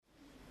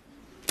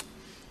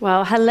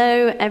Well,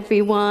 hello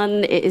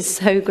everyone. It is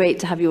so great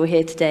to have you all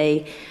here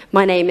today.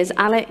 My name is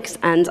Alex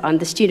and I'm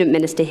the student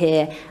minister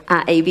here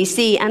at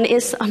ABC, and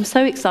I'm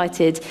so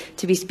excited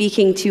to be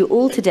speaking to you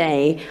all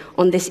today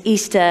on this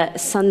Easter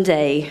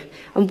Sunday.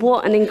 And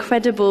what an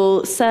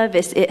incredible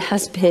service it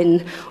has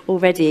been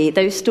already.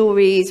 Those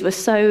stories were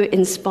so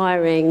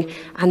inspiring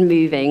and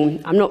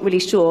moving. I'm not really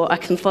sure I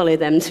can follow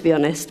them, to be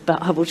honest,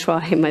 but I will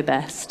try my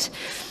best.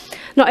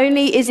 Not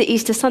only is it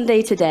Easter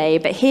Sunday today,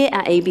 but here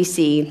at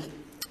ABC,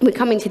 we're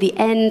coming to the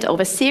end of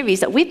a series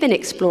that we've been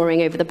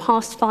exploring over the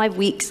past 5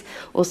 weeks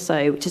or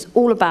so, which is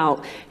all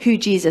about who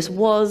Jesus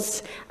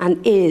was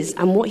and is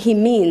and what he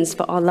means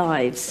for our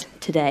lives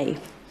today.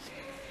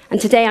 And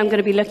today I'm going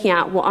to be looking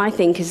at what I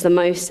think is the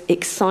most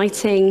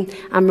exciting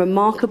and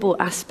remarkable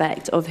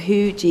aspect of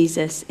who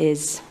Jesus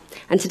is.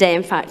 And today,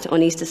 in fact,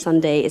 on Easter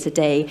Sunday is a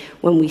day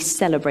when we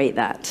celebrate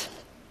that.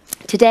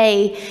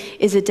 Today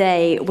is a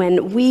day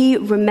when we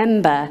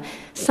remember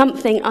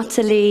something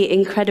utterly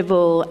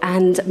incredible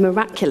and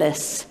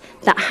miraculous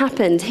that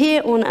happened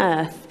here on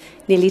earth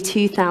nearly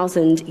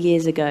 2,000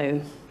 years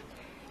ago.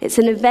 It's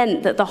an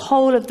event that the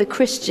whole of the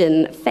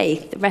Christian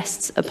faith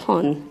rests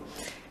upon.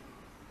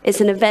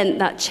 It's an event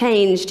that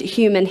changed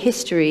human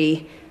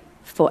history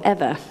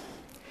forever.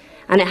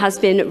 And it has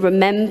been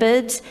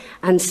remembered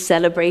and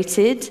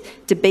celebrated,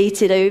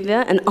 debated over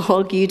and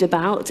argued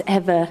about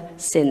ever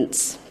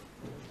since.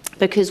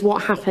 Because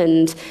what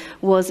happened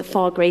was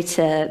far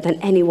greater than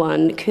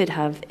anyone could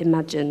have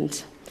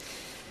imagined.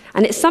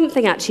 And it's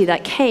something actually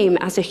that came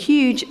as a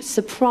huge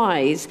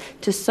surprise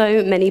to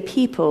so many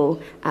people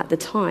at the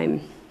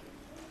time.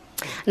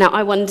 Now,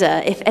 I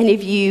wonder if any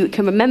of you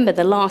can remember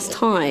the last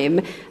time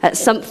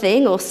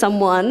something or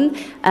someone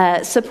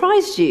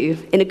surprised you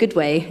in a good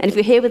way. And if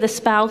you're here with a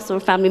spouse or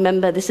a family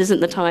member, this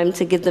isn't the time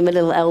to give them a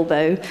little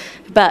elbow.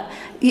 But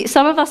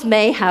some of us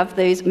may have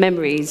those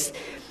memories.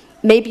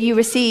 Maybe you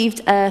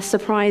received a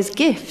surprise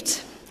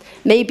gift.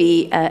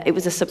 Maybe it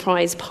was a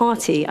surprise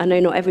party. I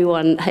know not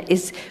everyone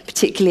is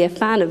particularly a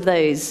fan of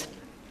those.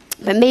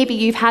 But maybe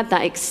you've had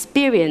that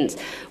experience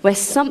where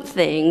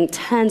something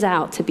turns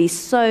out to be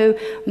so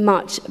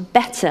much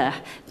better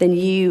than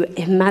you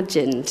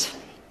imagined.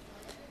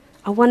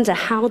 I wonder,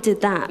 how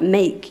did that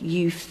make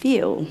you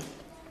feel?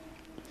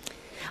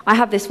 I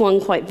have this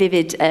one quite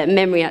vivid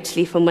memory,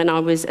 actually, from when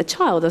I was a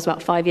child. I was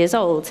about 5 years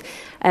old.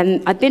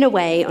 I'd been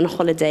away on a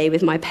holiday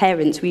with my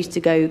parents. We used to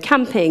go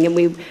camping, and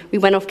we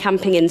went off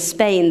camping in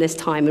Spain this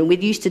time, and we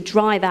used to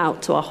drive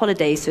out to our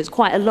holidays, so it's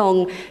quite a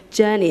long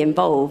journey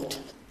involved.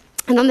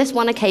 And on this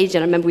one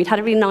occasion, I remember we'd had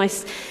a really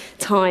nice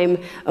time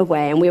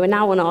away, and we were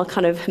now on our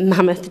kind of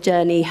mammoth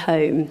journey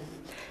home.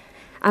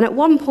 And at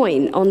one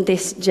point on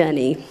this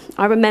journey,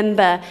 I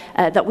remember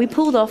that we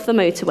pulled off the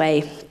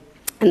motorway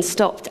and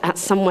stopped at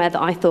somewhere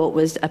that I thought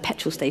was a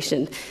petrol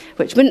station,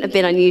 which wouldn't have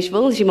been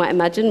unusual, as you might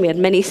imagine. We had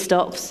many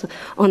stops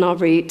on our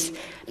route.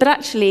 But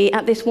actually,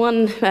 at this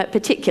one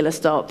particular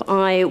stop,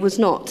 I was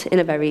not in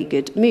a very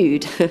good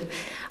mood.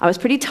 I was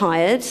pretty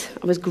tired,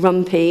 I was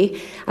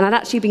grumpy, and I'd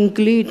actually been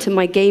glued to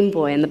my Game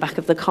Boy in the back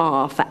of the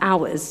car for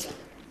hours.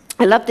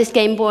 I loved this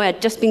Game Boy.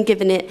 I'd just been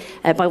given it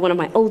by one of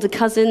my older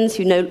cousins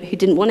who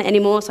didn't want it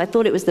anymore, so I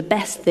thought it was the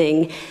best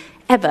thing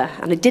ever,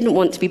 and I didn't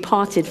want to be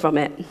parted from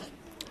it.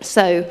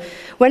 So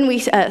when we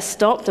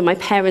stopped and my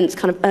parents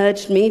kind of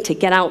urged me to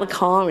get out of the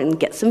car and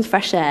get some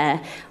fresh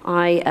air,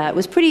 I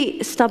was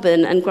pretty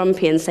stubborn and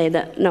grumpy and say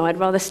that, no, I'd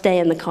rather stay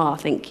in the car,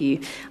 thank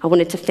you. I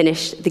wanted to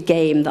finish the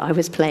game that I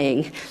was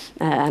playing,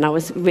 and I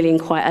was really in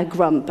quite a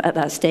grump at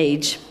that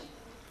stage.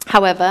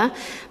 However,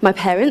 my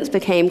parents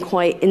became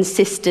quite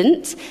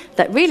insistent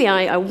that really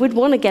I would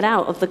want to get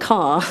out of the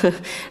car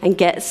and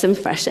get some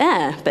fresh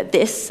air, but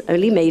this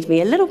only made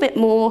me a little bit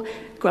more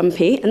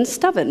grumpy and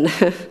stubborn.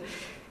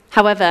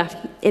 However,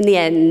 in the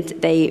end,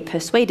 they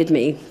persuaded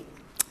me,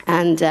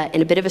 and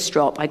in a bit of a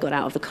strop, I got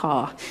out of the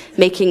car,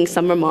 making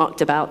some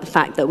remark about the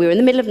fact that we were in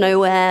the middle of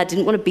nowhere,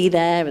 didn't want to be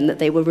there, and that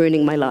they were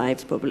ruining my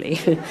lives, probably.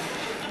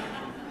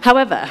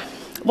 However,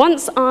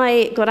 once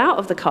I got out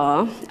of the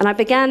car and I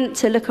began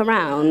to look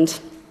around,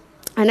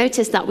 I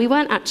noticed that we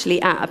weren't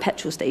actually at a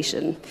petrol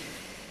station.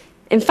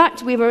 In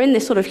fact, we were in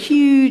this sort of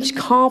huge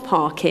car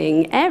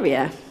parking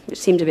area, which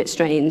seemed a bit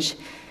strange.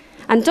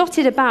 And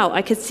dotted about,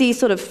 I could see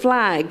sort of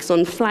flags on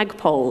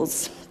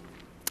flagpoles.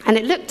 And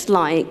it looked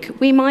like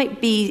we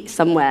might be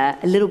somewhere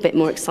a little bit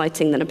more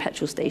exciting than a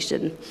petrol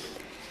station.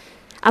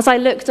 As I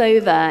looked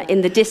over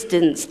in the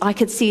distance, I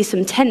could see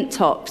some tent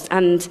tops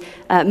and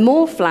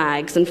more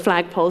flags and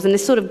flagpoles and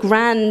this sort of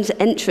grand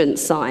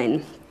entrance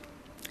sign.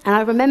 And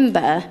I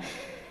remember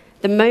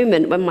the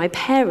moment when my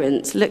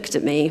parents looked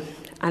at me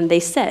and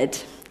they said,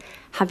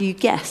 "Have you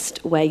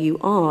guessed where you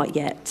are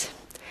yet?"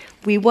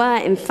 We were,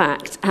 in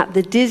fact, at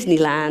the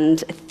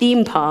Disneyland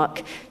theme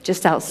park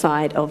just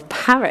outside of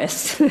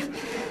Paris.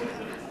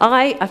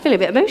 I feel a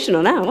bit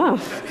emotional now, wow.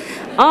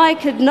 I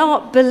could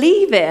not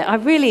believe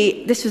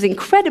it. This was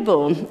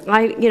incredible.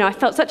 I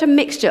felt such a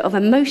mixture of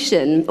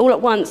emotion. All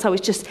at once, I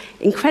was just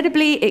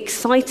incredibly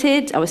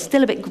excited. I was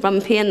still a bit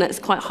grumpy, and that's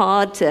quite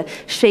hard to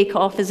shake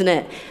off, isn't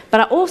it? But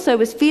I also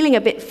was feeling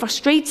a bit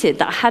frustrated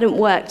that I hadn't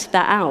worked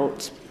that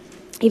out,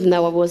 even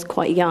though I was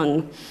quite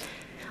young.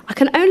 I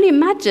can only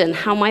imagine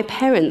how my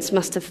parents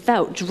must have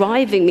felt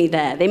driving me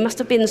there. They must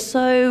have been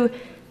so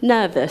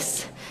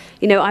nervous.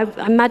 I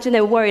imagine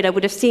they were worried I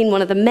would have seen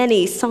one of the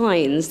many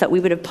signs that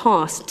we would have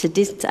passed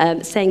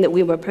saying that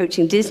we were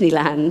approaching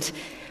Disneyland.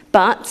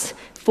 But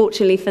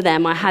fortunately for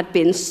them, I had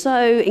been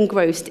so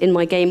engrossed in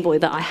my Game Boy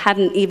that I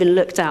hadn't even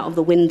looked out of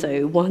the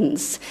window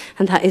once,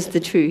 and that is the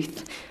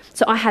truth.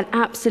 So I had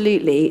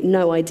absolutely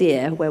no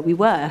idea where we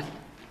were.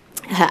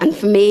 And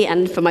for me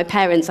and for my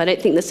parents, I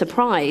don't think the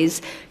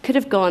surprise could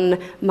have gone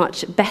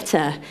much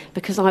better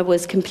because I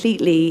was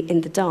completely in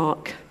the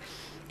dark.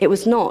 It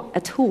was not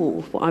at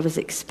all what I was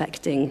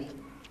expecting.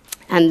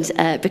 And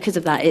because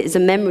of that, it is a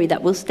memory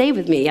that will stay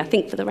with me, I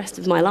think, for the rest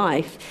of my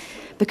life,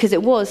 because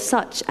it was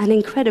such an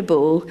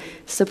incredible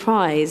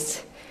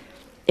surprise.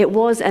 It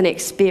was an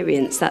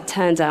experience that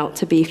turned out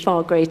to be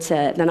far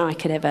greater than I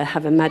could ever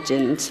have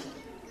imagined.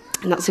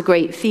 And that's a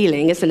great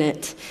feeling, isn't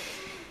it?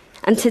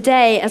 And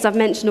today, as I've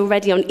mentioned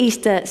already, on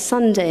Easter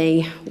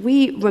Sunday,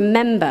 we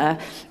remember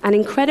an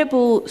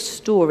incredible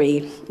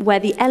story where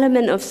the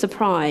element of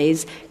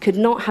surprise could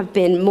not have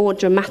been more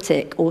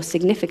dramatic or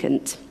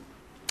significant.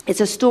 It's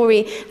a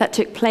story that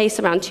took place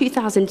around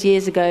 2,000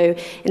 years ago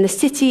in the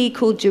city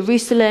called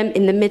Jerusalem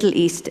in the Middle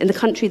East, in the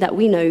country that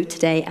we know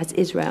today as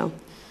Israel.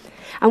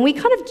 And we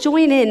kind of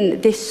join in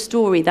this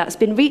story that's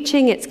been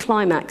reaching its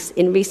climax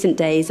in recent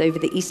days over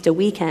the Easter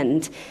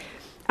weekend.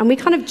 And we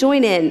kind of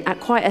join in at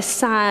quite a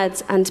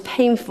sad and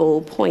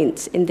painful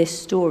point in this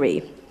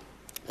story.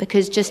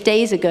 Because just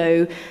days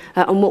ago,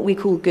 on what we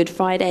call Good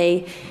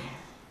Friday,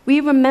 we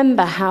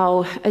remember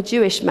how a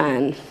Jewish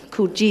man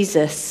called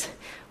Jesus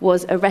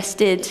was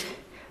arrested,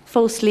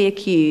 falsely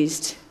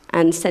accused,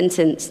 and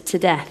sentenced to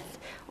death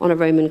on a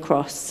Roman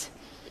cross,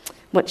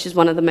 which is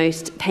one of the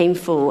most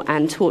painful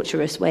and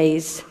torturous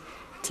ways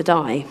to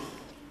die.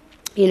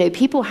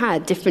 People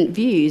had different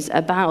views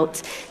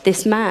about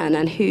this man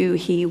and who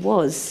he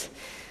was.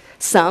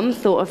 Some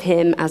thought of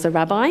him as a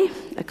rabbi,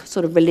 a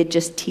sort of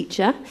religious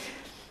teacher.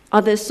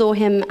 Others saw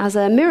him as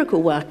a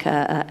miracle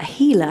worker, a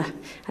healer,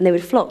 and they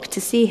would flock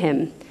to see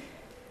him.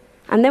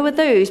 And there were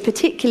those,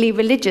 particularly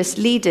religious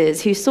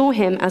leaders, who saw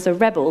him as a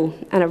rebel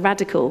and a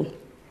radical,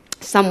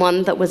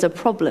 someone that was a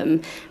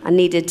problem and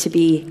needed to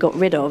be got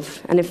rid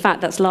of. And in fact,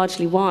 that's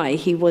largely why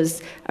he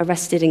was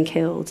arrested and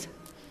killed.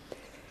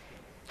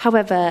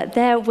 However,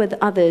 there were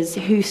others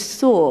who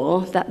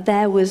saw that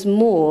there was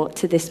more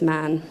to this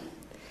man,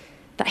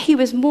 that he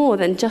was more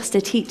than just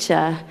a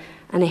teacher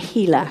and a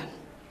healer.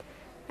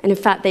 And in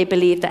fact, they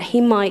believed that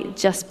he might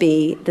just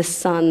be the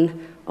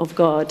Son of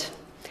God,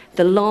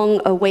 the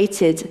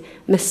long-awaited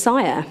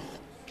Messiah,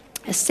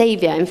 a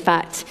savior, in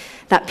fact,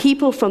 that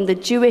people from the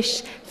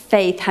Jewish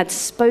faith had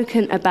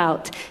spoken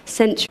about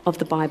centuries of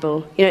the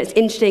Bible. It's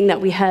interesting that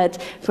we heard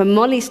from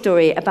Molly's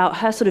story about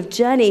her sort of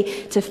journey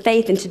to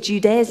faith into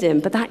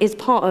Judaism, but that is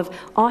part of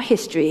our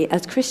history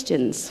as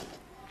Christians.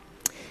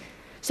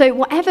 So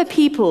whatever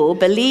people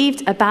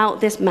believed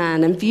about this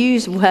man, and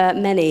views were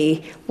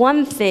many,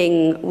 one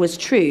thing was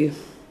true.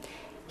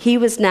 He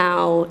was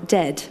now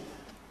dead.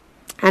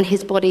 And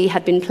his body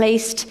had been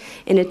placed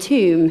in a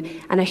tomb,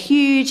 and a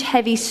huge,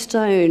 heavy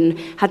stone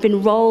had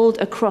been rolled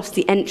across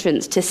the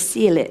entrance to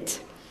seal it.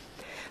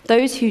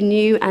 Those who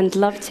knew and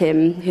loved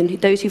him,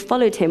 those who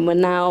followed him, were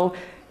now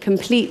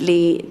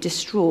completely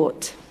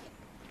distraught,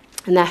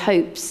 and their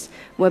hopes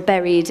were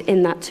buried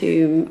in that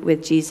tomb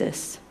with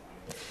Jesus.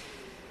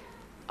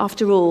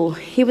 After all,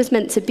 he was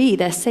meant to be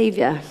their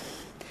savior,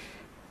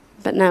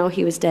 but now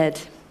he was dead.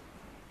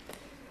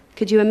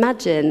 Could you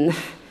imagine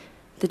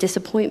the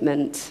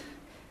disappointment?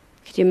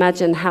 Could you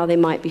imagine how they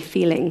might be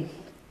feeling?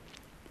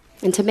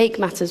 And to make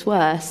matters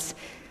worse,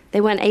 they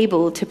weren't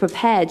able to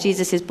prepare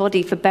Jesus'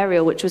 body for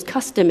burial, which was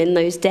custom in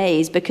those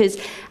days, because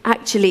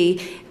actually,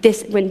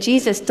 when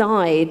Jesus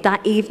died,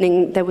 that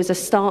evening there was a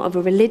start of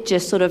a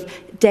religious sort of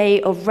day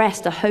of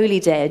rest, a holy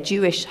day, a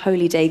Jewish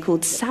holy day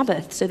called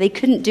Sabbath. So they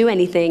couldn't do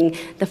anything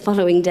the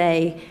following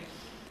day.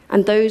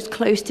 And those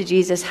close to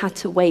Jesus had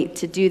to wait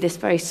to do this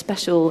very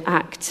special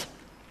act.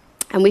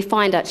 And we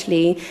find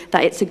actually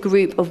that it's a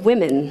group of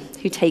women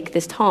who take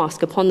this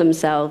task upon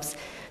themselves.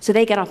 So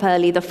they get up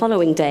early the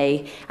following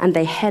day and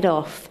they head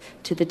off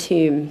to the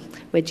tomb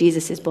where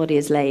Jesus' body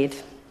is laid.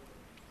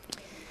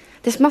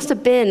 This must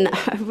have been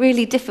a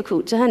really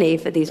difficult journey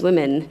for these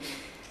women.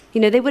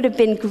 They would have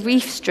been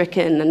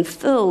grief-stricken and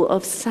full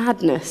of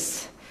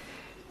sadness,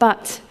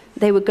 but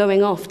they were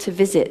going off to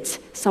visit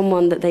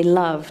someone that they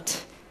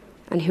loved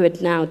and who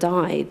had now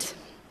died,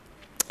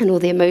 and all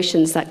the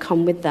emotions that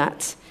come with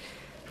that.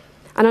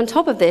 And on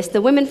top of this,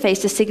 the women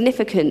faced a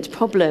significant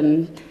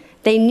problem.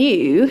 They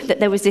knew that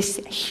there was this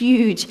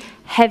huge,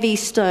 heavy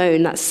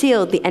stone that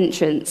sealed the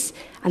entrance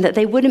and that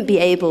they wouldn't be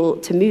able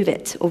to move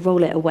it or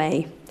roll it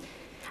away.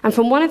 And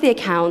from one of the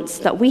accounts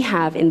that we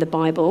have in the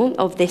Bible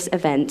of this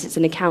event, it's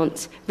an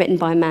account written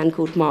by a man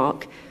called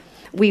Mark,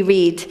 we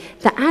read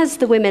that as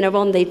the women are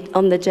on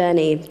the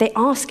journey, they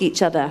ask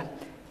each other,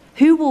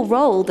 who will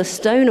roll the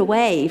stone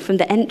away from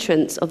the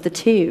entrance of the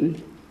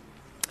tomb?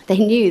 They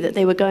knew that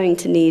they were going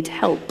to need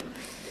help.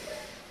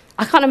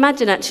 I can't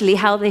imagine actually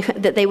how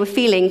that they were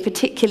feeling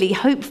particularly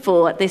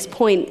hopeful at this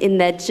point in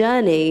their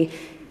journey,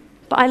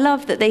 but I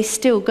love that they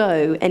still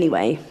go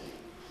anyway.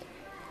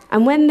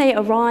 And when they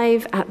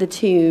arrive at the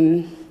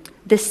tomb,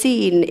 the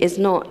scene is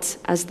not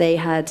as they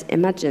had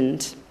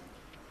imagined.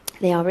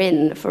 They are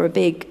in for a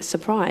big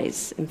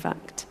surprise, in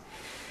fact.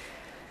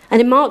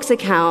 And in Mark's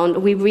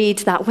account, we read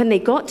that when they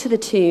got to the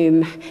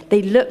tomb,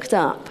 they looked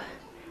up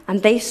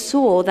and they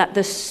saw that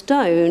the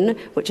stone,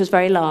 which was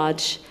very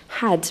large,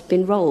 had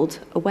been rolled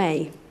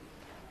away.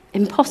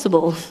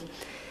 Impossible.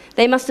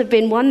 They must have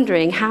been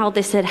wondering how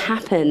this had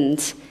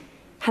happened.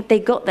 Had they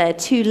got there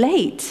too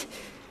late?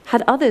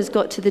 Had others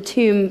got to the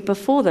tomb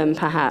before them,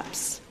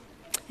 perhaps?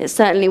 It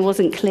certainly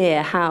wasn't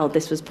clear how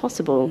this was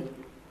possible.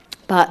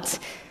 But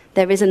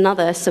there is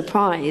another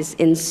surprise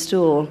in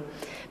store,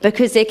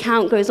 because the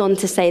account goes on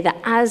to say that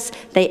as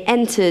they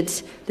entered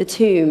the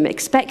tomb,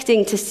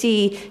 expecting to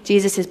see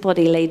Jesus'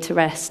 body laid to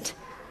rest,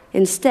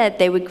 instead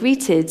they were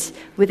greeted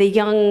with a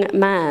young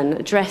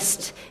man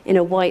dressed in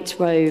a white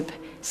robe,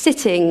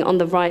 sitting on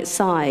the right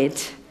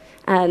side,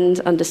 and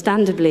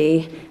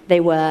understandably, they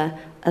were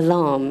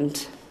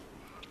alarmed.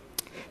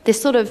 This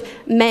sort of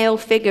male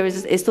figure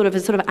is sort of a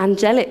sort of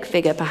angelic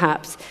figure,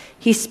 perhaps.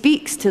 He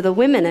speaks to the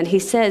women and he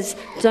says,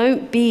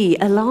 "Don't be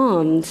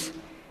alarmed.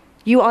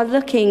 You are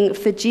looking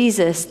for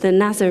Jesus, the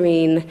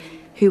Nazarene,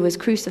 who was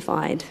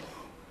crucified.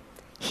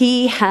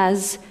 He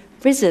has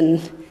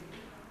risen.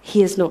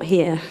 He is not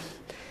here.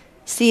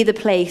 See the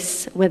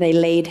place where they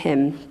laid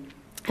him."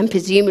 And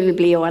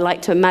presumably, or I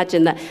like to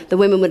imagine that the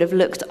women would have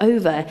looked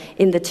over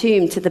in the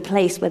tomb to the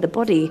place where the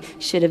body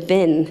should have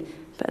been,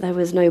 but there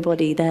was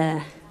nobody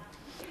there.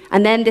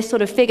 And then this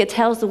sort of figure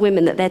tells the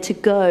women that they're to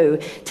go,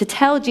 to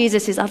tell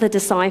Jesus' other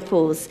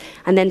disciples,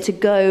 and then to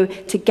go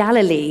to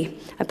Galilee,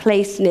 a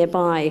place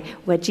nearby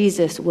where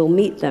Jesus will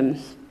meet them.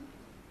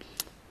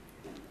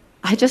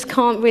 I just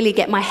can't really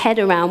get my head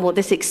around what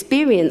this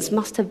experience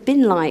must have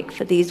been like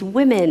for these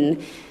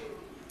women.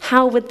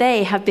 How would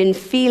they have been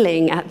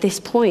feeling at this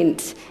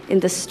point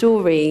in the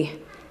story?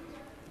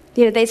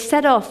 You know, they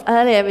set off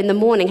earlier in the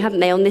morning,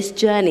 haven't they, on this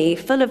journey,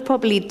 full of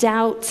probably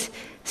doubt,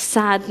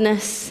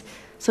 sadness,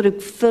 sort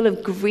of full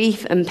of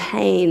grief and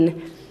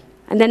pain.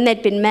 And then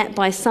they'd been met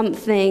by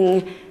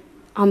something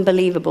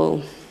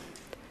unbelievable,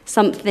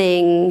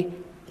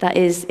 something that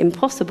is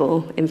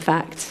impossible, in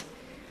fact.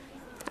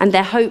 And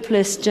their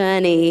hopeless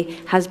journey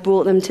has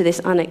brought them to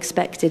this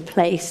unexpected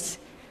place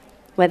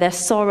where their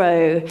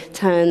sorrow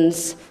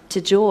turns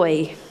to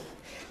joy,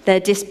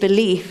 their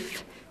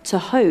disbelief to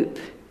hope,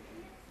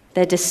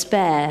 their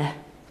despair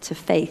to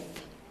faith.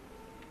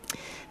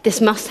 This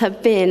must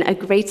have been a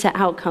greater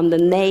outcome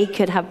than they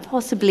could have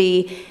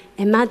possibly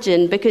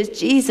imagined, because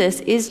Jesus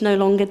is no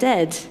longer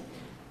dead,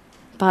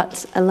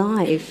 but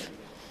alive.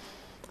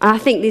 And I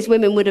think these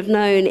women would have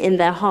known in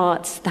their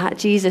hearts that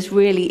Jesus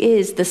really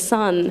is the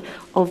Son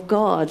of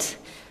God,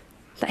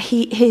 that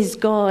he is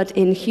God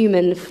in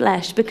human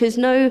flesh, because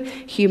no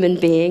human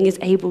being is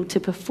able to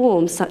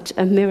perform such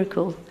a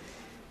miracle.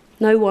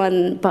 No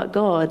one but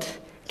God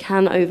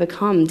can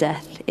overcome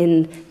death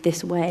in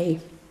this way.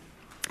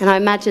 And I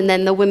imagine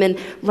then the women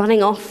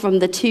running off from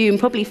the tomb,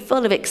 probably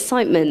full of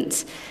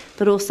excitement,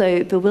 but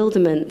also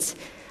bewilderment.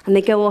 And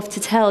they go off to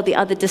tell the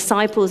other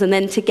disciples, and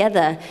then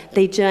together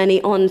they journey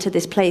on to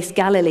this place,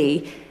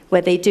 Galilee,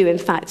 where they do in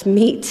fact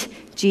meet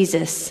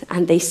Jesus,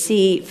 and they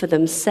see for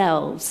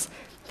themselves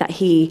that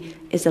he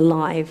is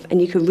alive.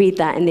 And you can read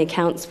that in the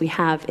accounts we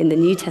have in the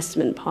New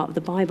Testament part of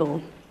the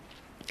Bible.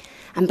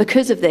 And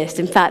because of this,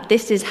 in fact,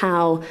 this is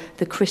how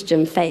the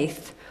Christian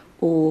faith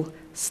all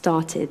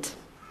started.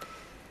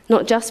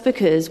 Not just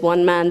because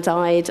one man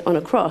died on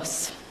a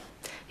cross.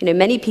 You know,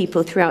 many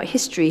people throughout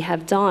history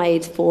have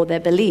died for their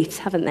beliefs,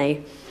 haven't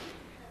they?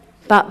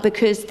 But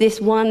because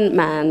this one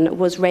man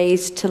was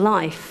raised to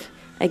life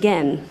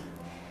again.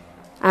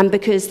 And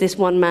because this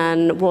one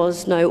man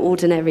was no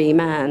ordinary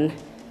man,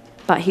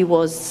 but he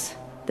was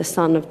the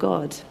Son of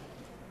God.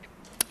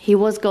 He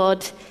was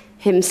God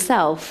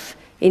himself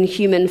in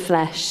human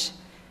flesh.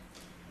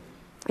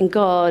 And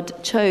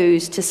God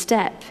chose to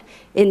step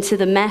into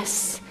the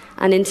mess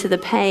and into the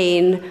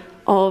pain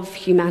of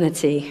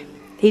humanity.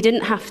 He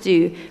didn't have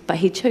to, but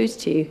he chose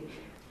to.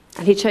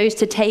 And he chose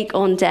to take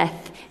on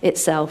death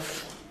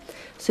itself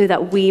so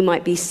that we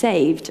might be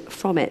saved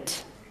from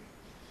it.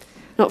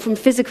 Not from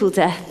physical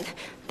death,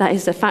 that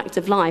is a fact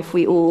of life,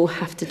 we all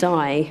have to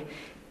die.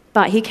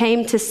 But he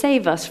came to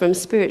save us from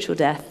spiritual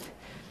death.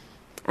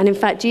 And in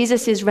fact,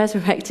 Jesus'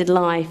 resurrected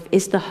life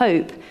is the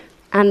hope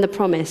and the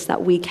promise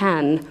that we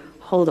can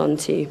hold on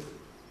to.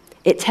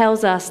 It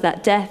tells us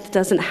that death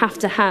doesn't have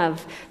to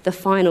have the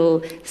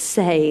final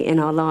say in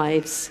our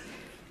lives.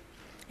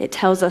 It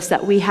tells us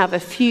that we have a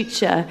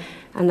future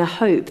and a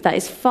hope that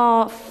is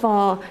far,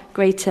 far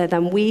greater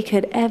than we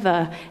could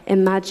ever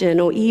imagine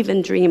or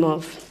even dream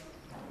of.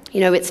 You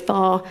know, it's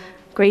far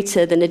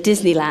greater than a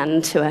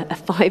Disneyland to a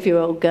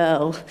 5-year-old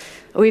girl,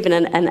 or even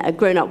a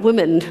grown-up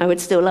woman. I would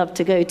still love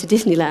to go to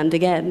Disneyland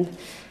again.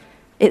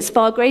 It's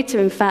far greater,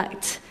 in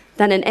fact,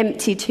 than an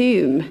empty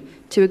tomb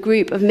to a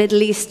group of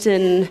Middle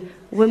Eastern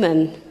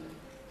women.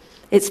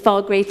 It's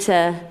far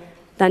greater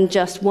than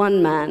just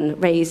one man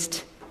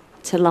raised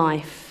to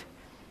life,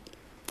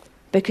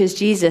 because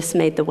Jesus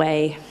made the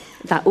way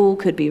that all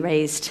could be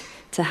raised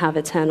to have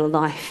eternal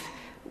life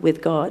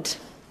with God.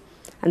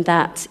 And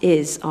that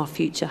is our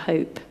future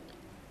hope.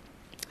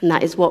 And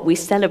that is what we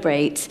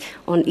celebrate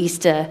on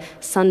Easter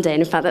Sunday.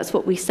 And in fact, that's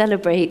what we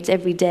celebrate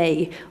every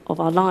day of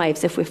our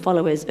lives if we're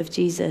followers of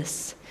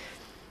Jesus.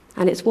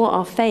 And it's what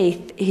our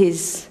faith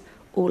is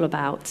all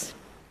about.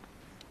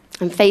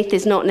 And faith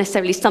is not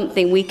necessarily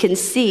something we can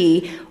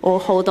see or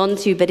hold on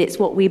to, but it's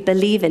what we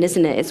believe in,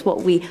 isn't it? It's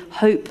what we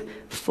hope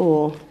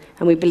for,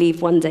 and we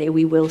believe one day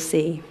we will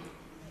see.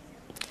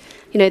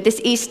 You know, this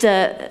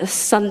Easter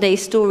Sunday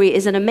story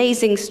is an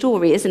amazing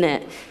story, isn't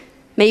it?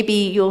 Maybe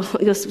you're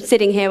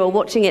sitting here or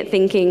watching it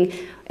thinking,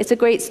 it's a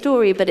great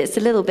story, but it's a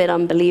little bit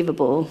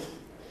unbelievable.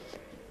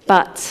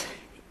 But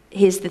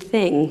here's the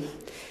thing.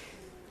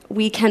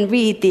 We can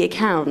read the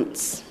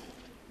accounts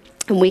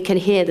and we can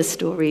hear the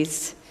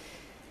stories.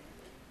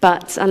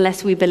 But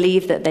unless we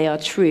believe that they are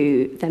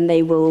true, then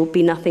they will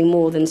be nothing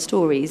more than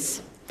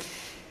stories.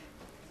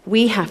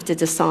 We have to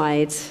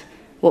decide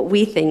what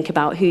we think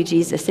about who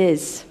Jesus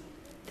is.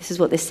 This is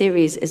what this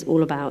series is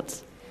all about.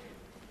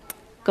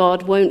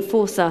 God won't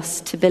force us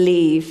to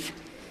believe.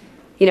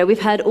 You know,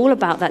 we've heard all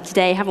about that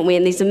today, haven't we?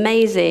 And these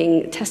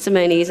amazing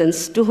testimonies and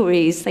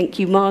stories. Thank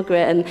you,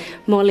 Margaret and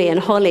Molly and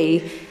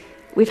Holly.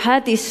 We've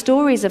heard these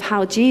stories of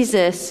how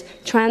Jesus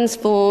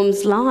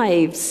transforms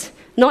lives.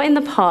 Not in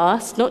the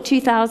past, not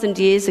 2,000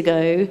 years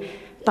ago,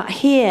 but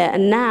here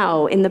and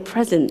now in the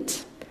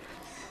present.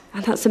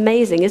 And that's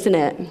amazing, isn't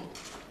it?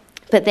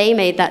 But they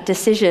made that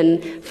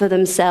decision for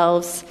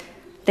themselves.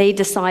 They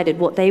decided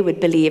what they would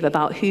believe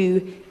about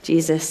who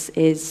Jesus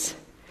is.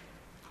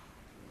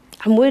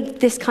 And would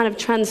this kind of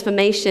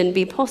transformation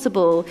be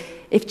possible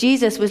if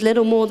Jesus was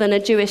little more than a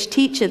Jewish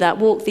teacher that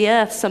walked the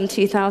earth some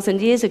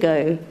 2,000 years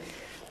ago?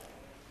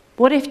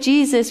 What if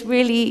Jesus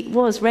really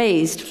was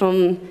raised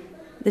from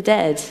the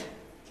dead?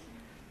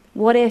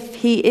 What if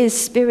he is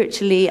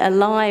spiritually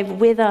alive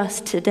with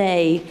us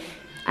today,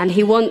 and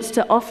he wants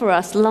to offer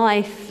us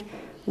life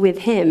with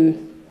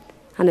him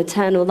and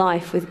eternal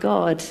life with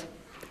God?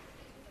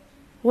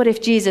 What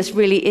if Jesus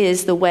really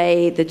is the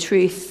way, the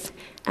truth,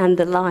 and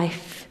the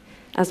life,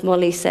 as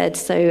Molly said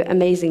so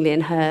amazingly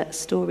in her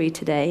story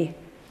today?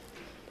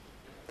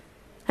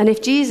 And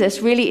if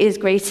Jesus really is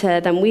greater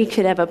than we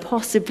could ever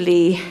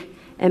possibly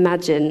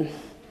imagine,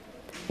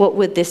 what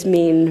would this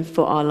mean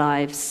for our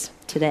lives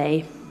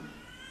today?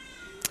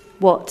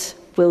 What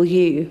will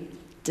you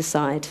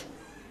decide?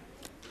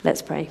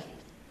 Let's pray.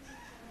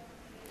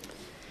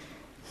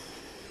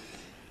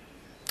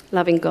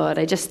 Loving God,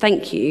 I just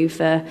thank you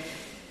for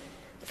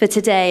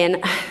today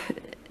and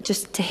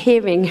just to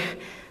hearing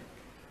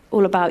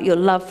all about your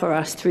love for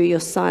us through your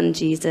Son,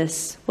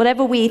 Jesus.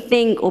 Whatever we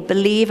think or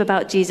believe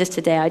about Jesus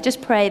today, I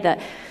just pray that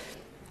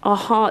our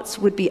hearts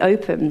would be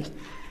open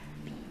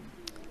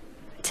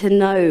to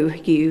know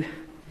you.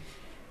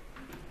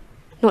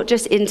 Not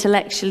just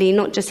intellectually,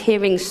 not just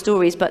hearing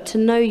stories, but to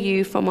know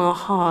you from our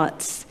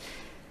hearts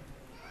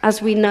as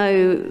we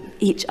know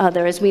each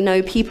other, as we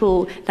know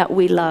people that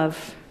we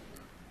love.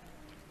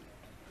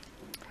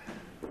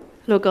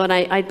 Lord God,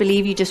 I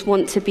believe you just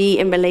want to be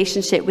in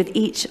relationship with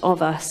each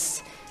of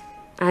us,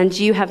 and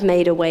you have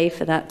made a way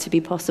for that to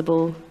be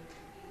possible.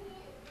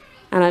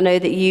 And I know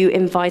that you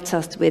invite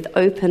us with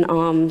open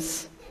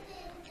arms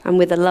and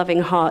with a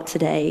loving heart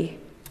today,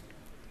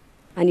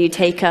 and you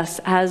take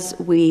us as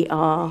we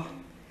are,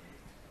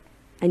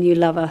 and you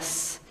love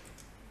us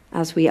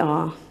as we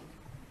are.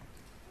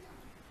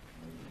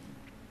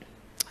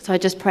 So I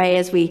just pray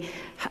as we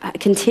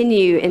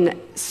continue in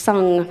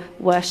sung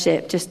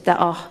worship, just that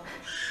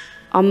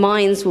our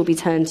minds will be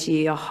turned to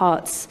you, our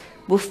hearts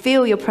will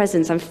feel your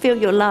presence and feel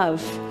your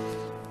love,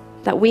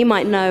 that we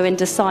might know and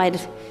decide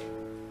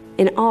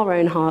in our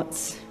own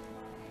hearts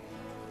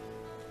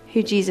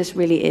who Jesus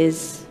really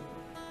is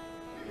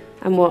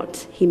and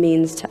what he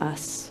means to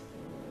us.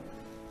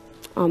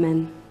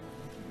 Amen.